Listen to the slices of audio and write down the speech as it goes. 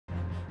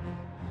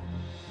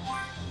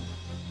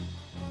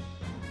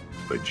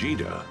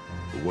Vegeta,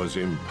 who was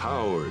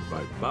empowered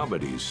by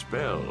Babidi's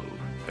spell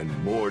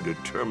and more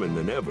determined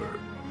than ever,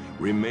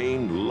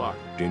 remained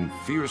locked in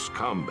fierce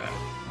combat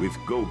with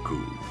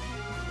Goku.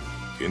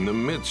 In the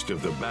midst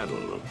of the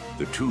battle,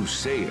 the two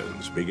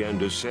Saiyans began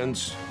to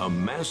sense a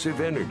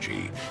massive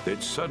energy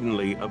that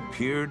suddenly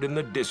appeared in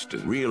the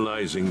distance.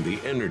 Realizing the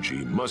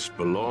energy must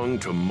belong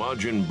to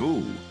Majin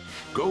Buu,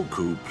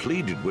 Goku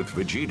pleaded with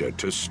Vegeta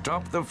to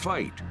stop the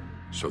fight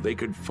so they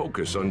could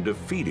focus on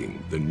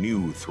defeating the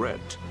new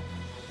threat.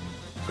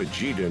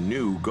 Vegeta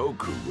knew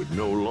Goku would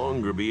no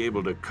longer be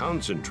able to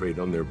concentrate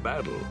on their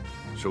battle,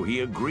 so he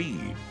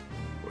agreed.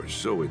 Or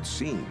so it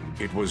seemed.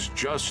 It was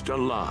just a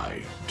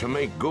lie to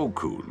make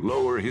Goku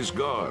lower his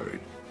guard.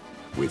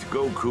 With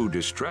Goku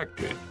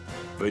distracted,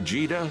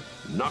 Vegeta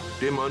knocked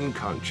him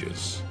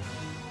unconscious.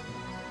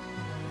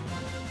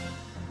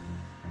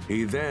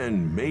 He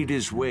then made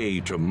his way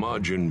to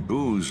Majin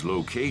Buu's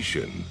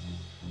location,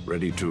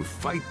 ready to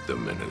fight the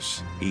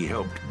menace he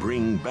helped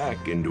bring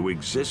back into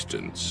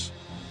existence.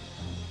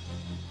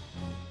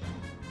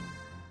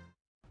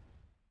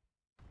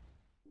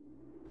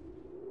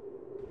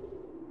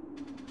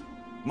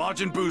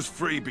 Majin Buu's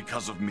free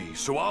because of me,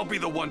 so I'll be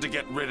the one to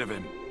get rid of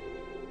him.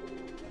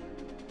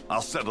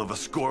 I'll settle the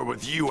score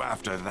with you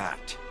after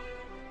that.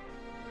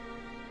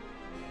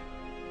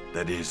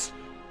 That is,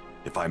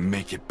 if I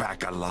make it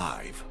back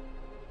alive.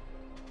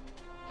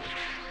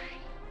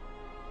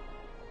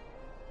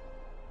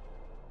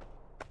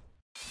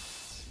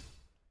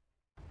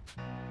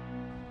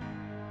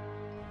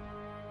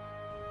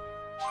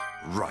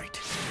 Right.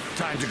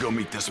 Time to go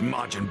meet this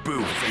Majin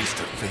Buu face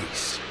to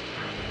face.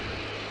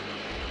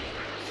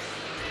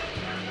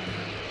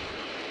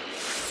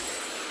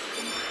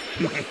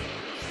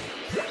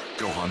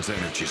 Gohan's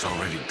energy's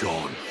already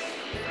gone.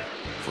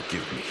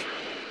 Forgive me.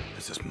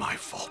 This is my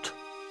fault.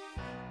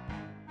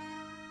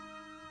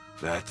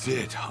 That's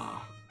it, huh?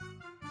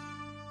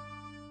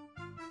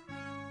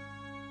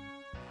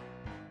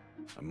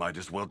 I might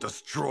as well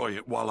destroy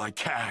it while I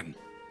can.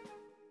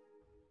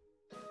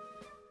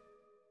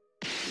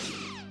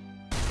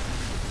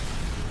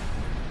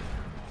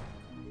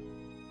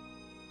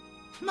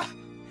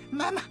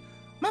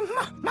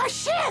 My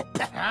ship!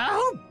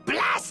 Oh,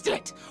 blast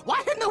it!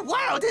 What in the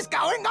world is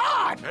going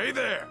on? Hey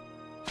there!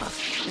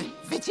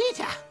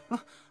 Vegeta,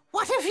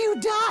 what have you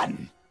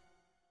done?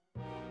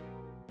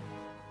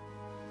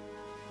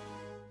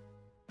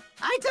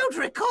 I don't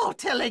recall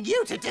telling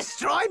you to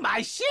destroy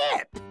my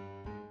ship!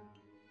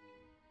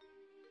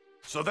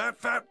 So that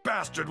fat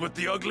bastard with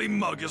the ugly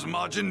mug is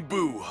Majin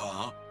Buu,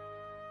 huh?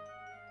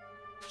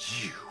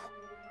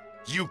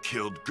 You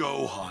killed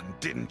Gohan,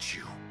 didn't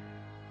you?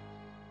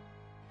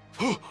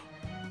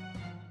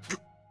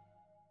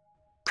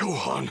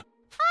 Gohan!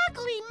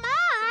 Ugly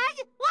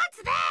mug?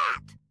 What's that?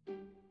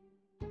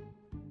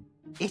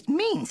 It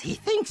means he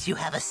thinks you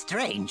have a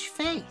strange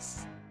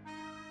face.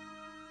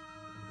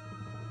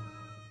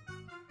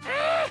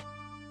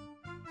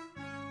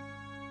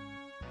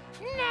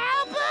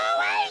 Now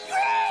Boo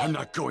angry! I'm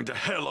not going to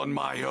hell on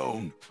my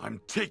own.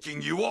 I'm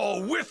taking you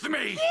all with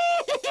me!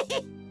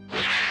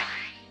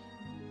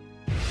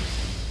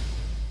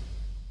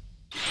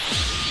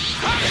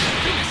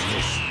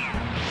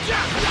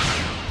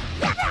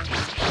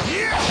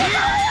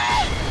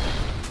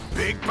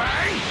 Big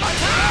Bang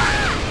attack!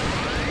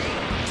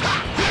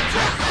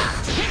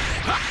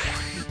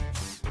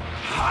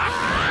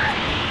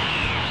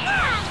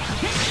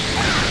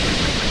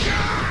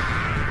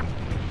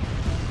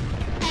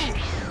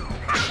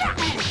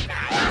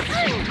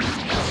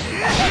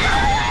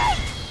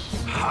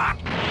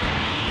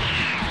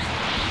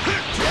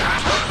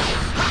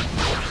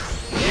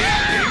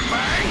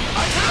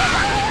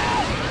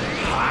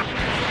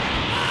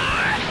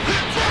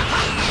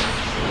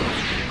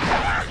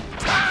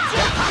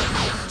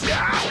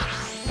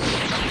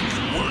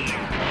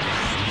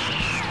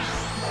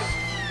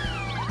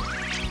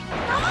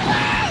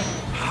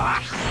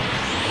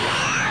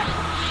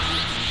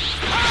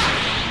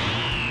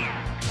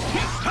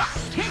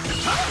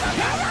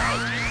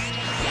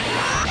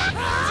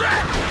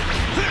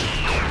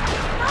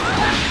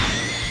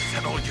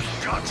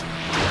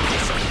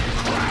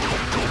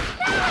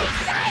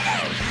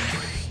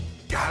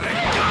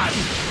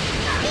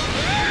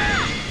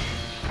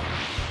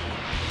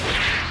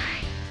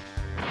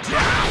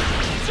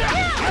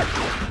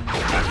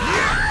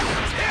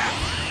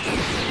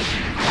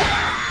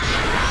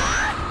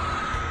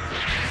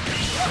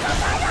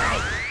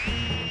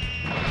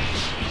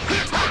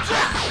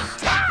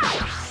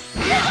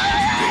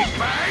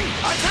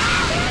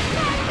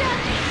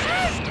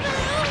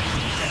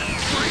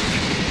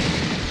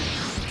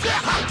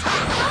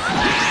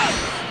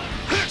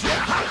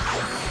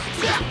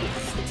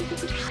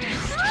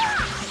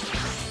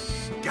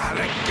 Got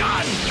a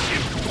gun!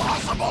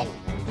 Impossible!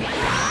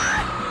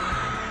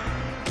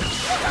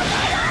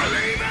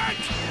 Believe it!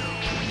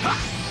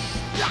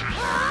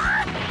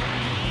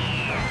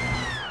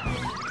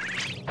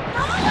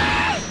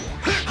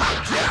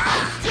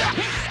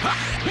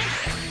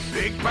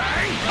 Big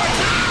Bang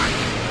attack!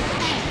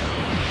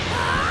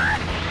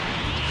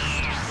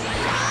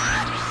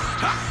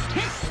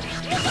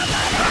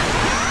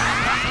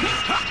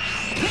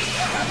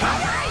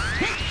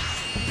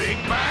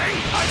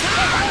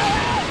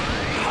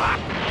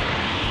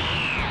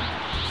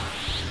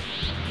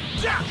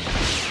 Big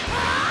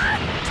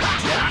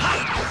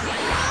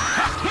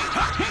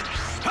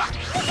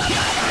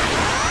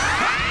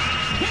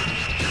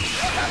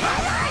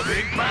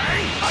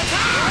Bang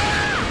attack!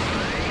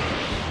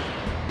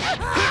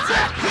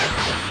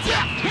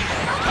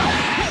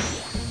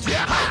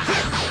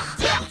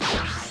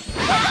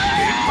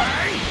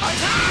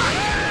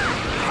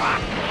 Big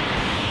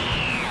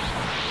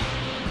Bang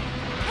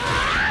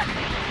attack!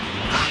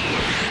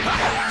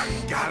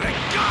 Got a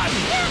gun!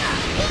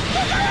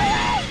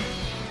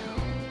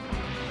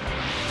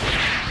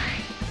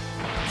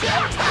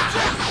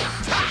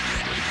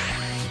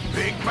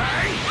 Big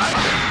Bang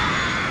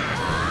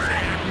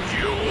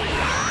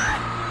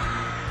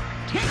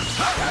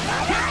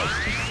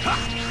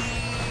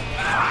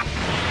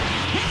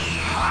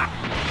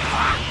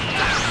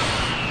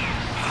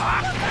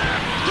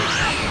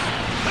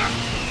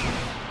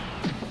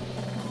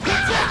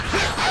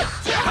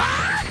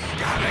attack!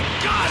 Got a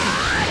gun!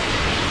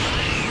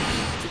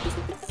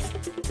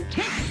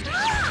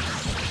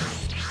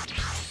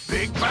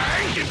 Big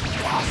Bang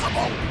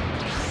impossible!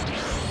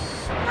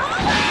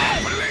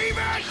 Believe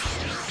it!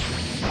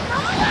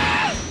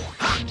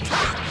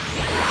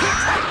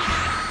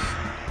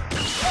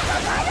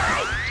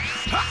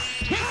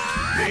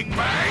 Big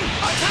Bang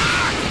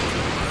attack!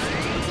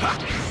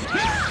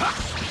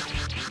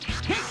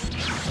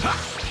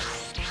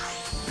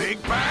 Big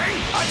Bang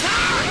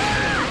attack!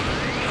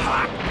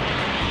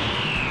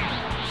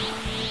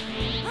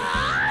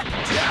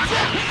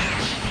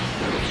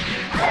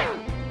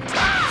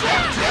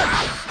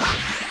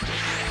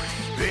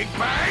 Big Bang attack! Big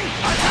Bang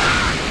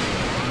attack!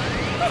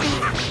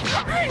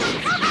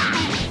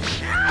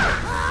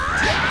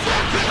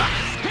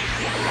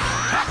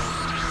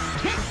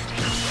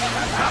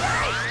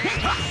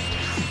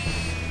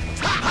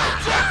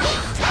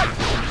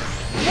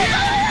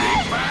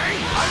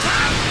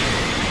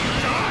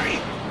 Die!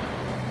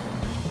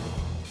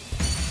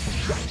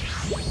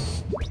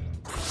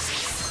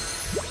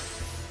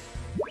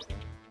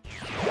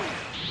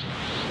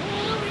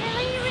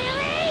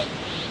 Really?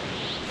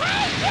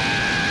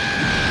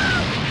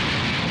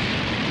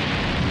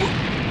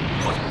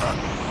 What the?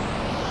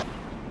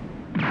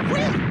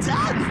 Well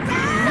done,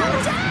 No,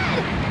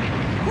 Dad!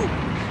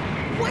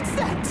 What's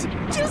that?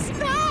 Just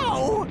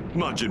now!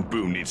 Majin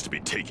Buu needs to be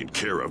taken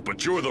care of,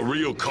 but you're the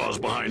real cause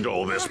behind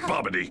all this,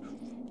 Babidi.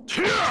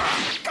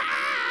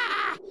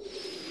 Ah!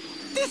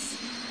 This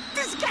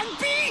can't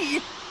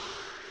be!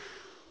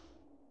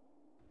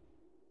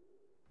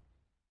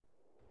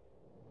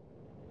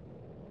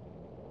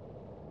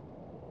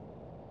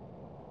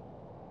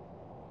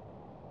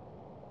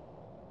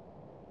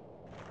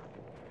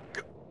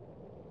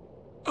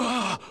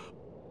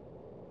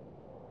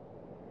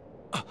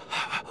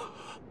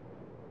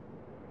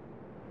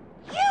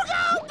 You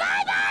go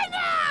bye-bye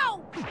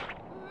now!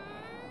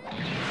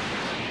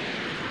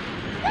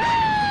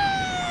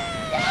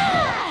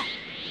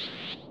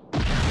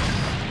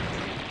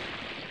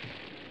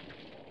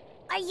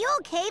 Are you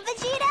okay,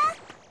 Vegeta?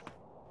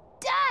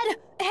 Dad,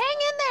 hang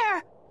in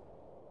there!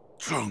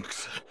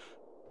 Trunks.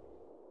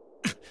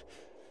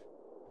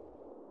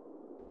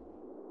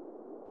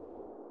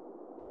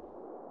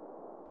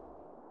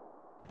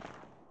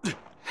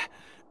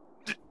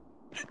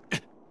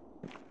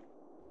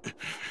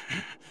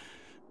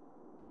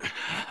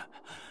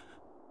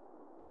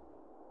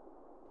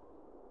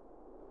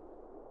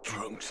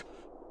 Trunks,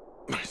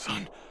 my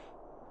son,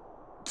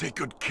 take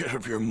good care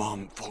of your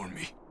mom for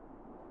me.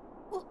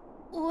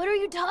 What are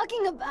you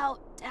talking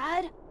about,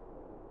 Dad?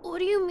 What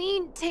do you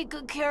mean, take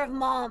good care of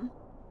Mom?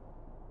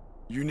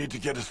 You need to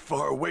get as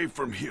far away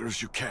from here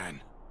as you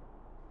can.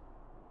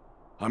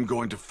 I'm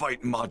going to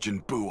fight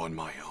Majin Buu on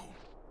my own.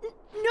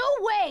 No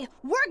way!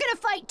 We're gonna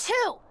fight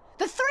too!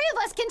 The three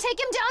of us can take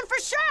him down for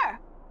sure!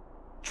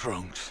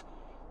 Trunks,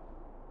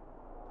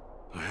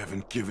 I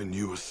haven't given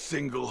you a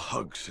single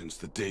hug since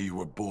the day you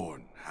were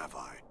born, have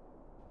I?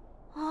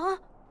 Huh?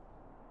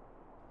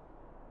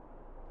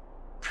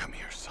 Come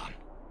here, son.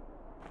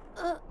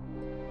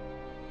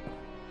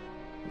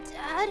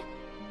 Dad?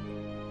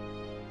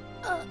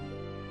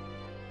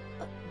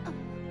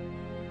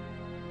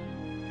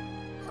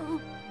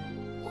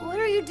 What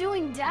are you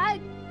doing,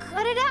 Dad?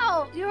 Cut it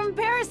out! You're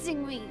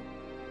embarrassing me!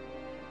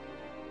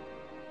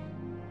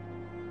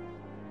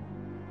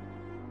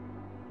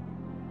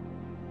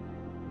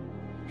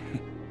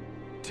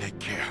 Take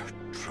care,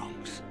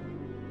 Trunks.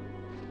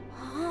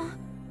 Huh?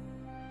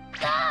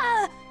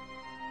 Ah!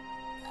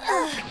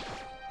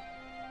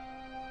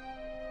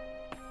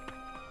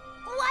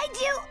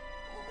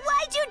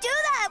 Why'd you do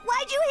that?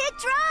 Why'd you hit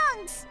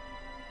Trunks?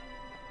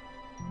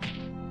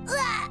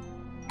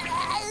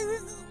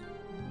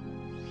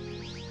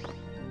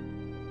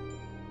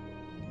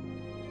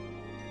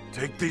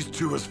 Take these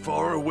two as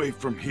far away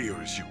from here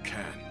as you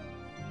can.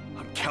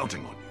 I'm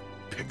counting on you,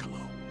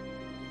 Piccolo.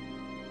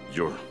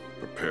 You're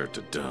prepared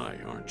to die,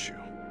 aren't you?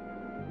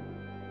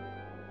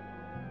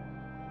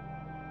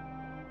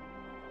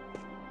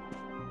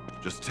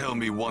 Just tell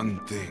me one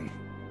thing.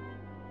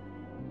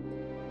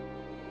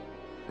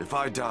 If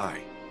I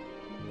die,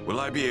 Will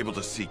I be able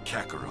to see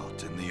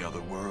Kakarot in the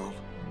other world?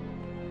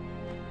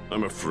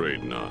 I'm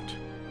afraid not.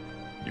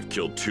 You've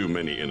killed too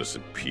many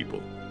innocent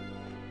people.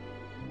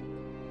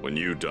 When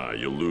you die,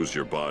 you'll lose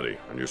your body,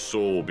 and your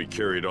soul will be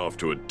carried off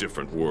to a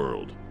different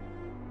world.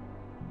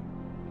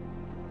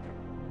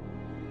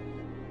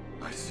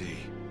 I see.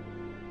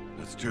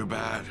 That's too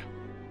bad.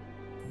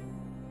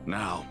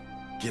 Now,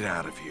 get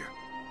out of here.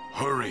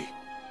 Hurry!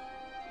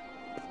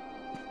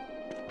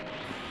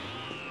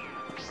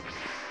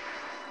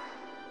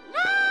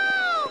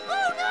 No!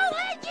 Boo, no,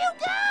 let you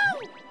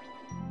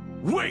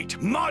go! Wait,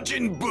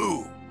 Majin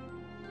Buu!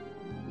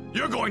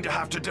 You're going to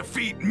have to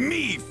defeat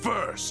me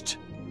first!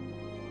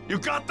 You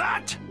got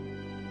that?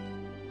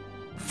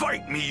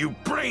 Fight me, you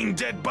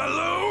brain-dead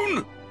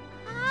balloon!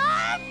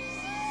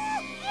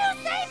 You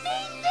say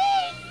mean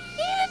things,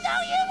 even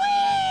though you're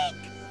weak!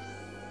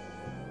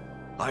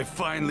 I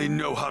finally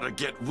know how to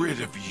get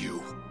rid of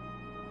you.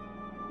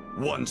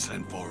 Once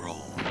and for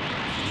all.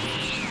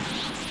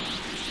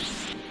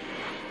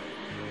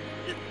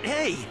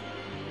 Hey!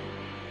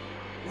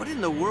 What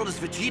in the world is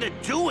Vegeta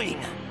doing?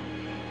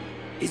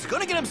 He's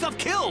gonna get himself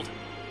killed!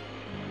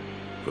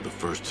 For the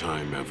first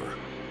time ever,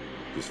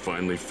 he's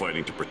finally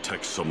fighting to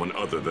protect someone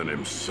other than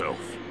himself.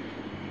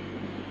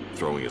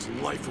 Throwing his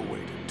life away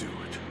to do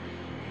it.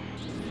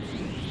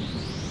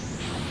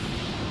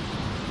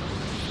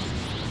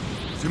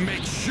 To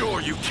make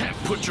sure you can't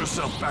put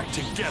yourself back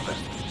together,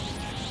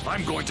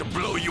 I'm going to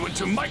blow you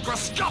into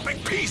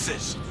microscopic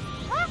pieces!